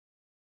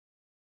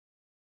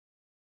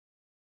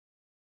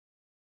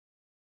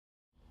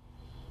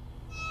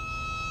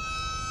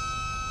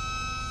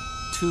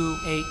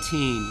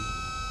2:18.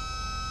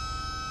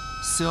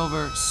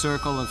 Silver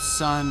circle of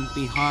sun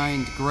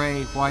behind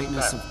gray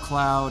whiteness of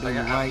cloud in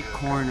right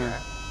corner.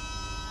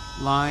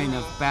 Line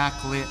of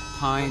backlit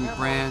pine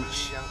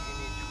branch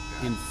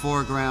in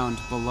foreground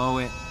below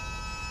it.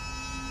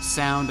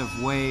 Sound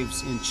of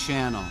waves in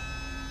channel.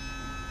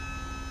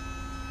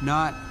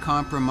 Not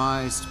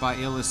compromised by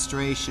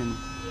illustration.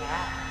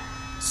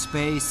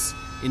 Space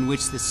in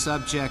which the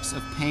subjects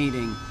of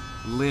painting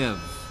live.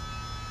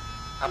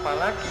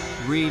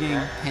 Reading,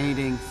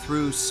 painting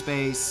through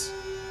space,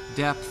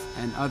 depth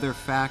and other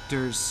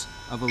factors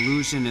of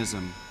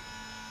illusionism.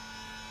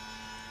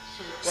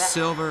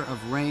 Silver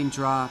of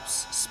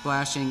raindrops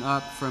splashing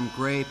up from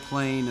gray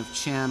plane of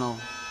channel.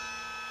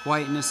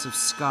 Whiteness of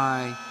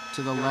sky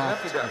to the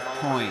left of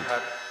point.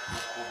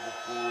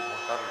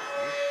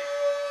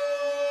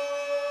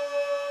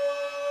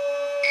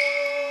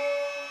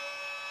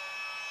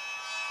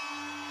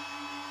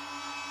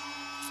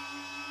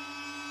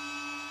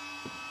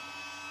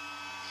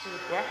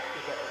 Sudah,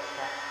 tidak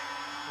usah.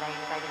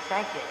 Lain kali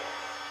saja.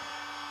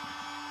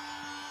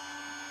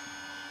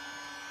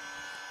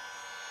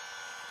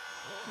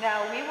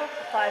 Now we will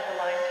supply the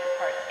lines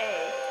for part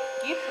A.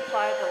 You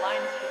supply the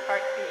lines for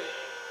part B.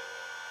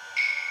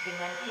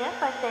 Dengan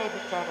siapa saya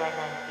bicara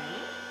nanti?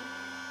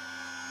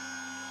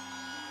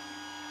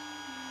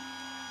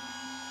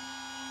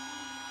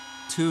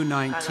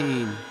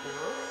 (2:19).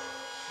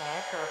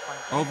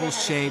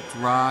 Oval-shaped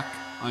rock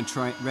on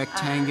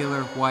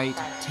rectangular white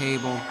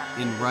table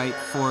in right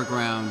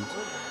foreground.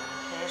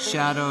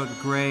 Shadowed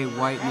gray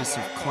whiteness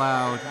of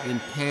cloud in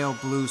pale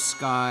blue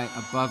sky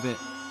above it.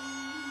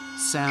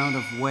 Sound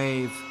of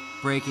wave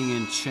breaking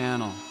in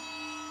channel.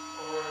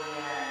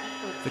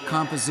 The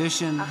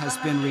composition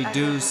has been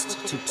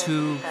reduced to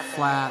 2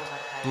 flat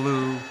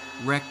blue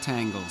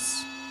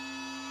rectangles.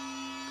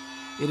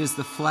 It is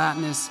the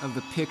flatness of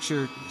the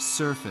pictured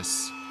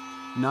surface,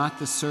 not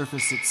the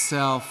surface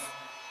itself,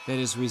 that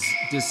is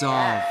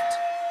dissolved.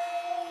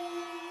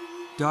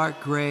 Dark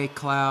gray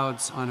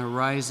clouds on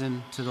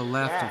horizon to the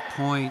left of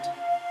point.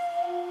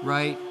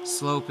 Right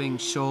sloping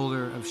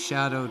shoulder of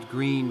shadowed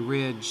green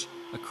ridge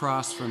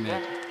across from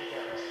it.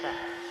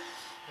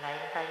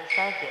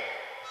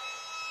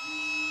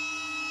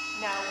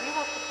 Now we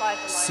will supply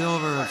the lines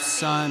Silver of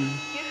sun,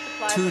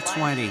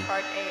 2:20.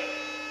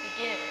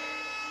 Begin.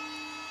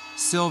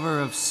 Silver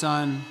of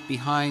sun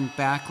behind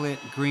backlit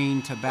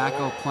green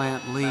tobacco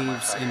plant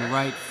leaves in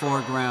right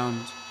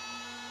foreground.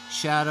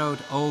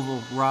 Shadowed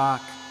oval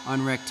rock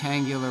on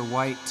rectangular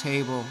white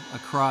table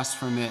across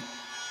from it.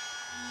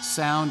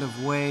 Sound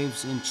of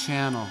waves in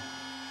channel.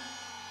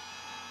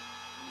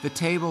 The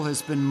table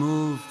has been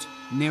moved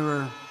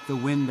nearer the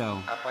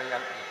window.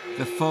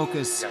 The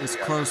focus is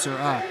closer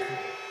up.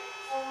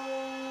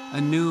 A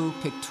new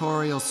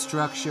pictorial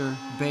structure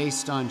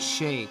based on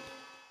shape.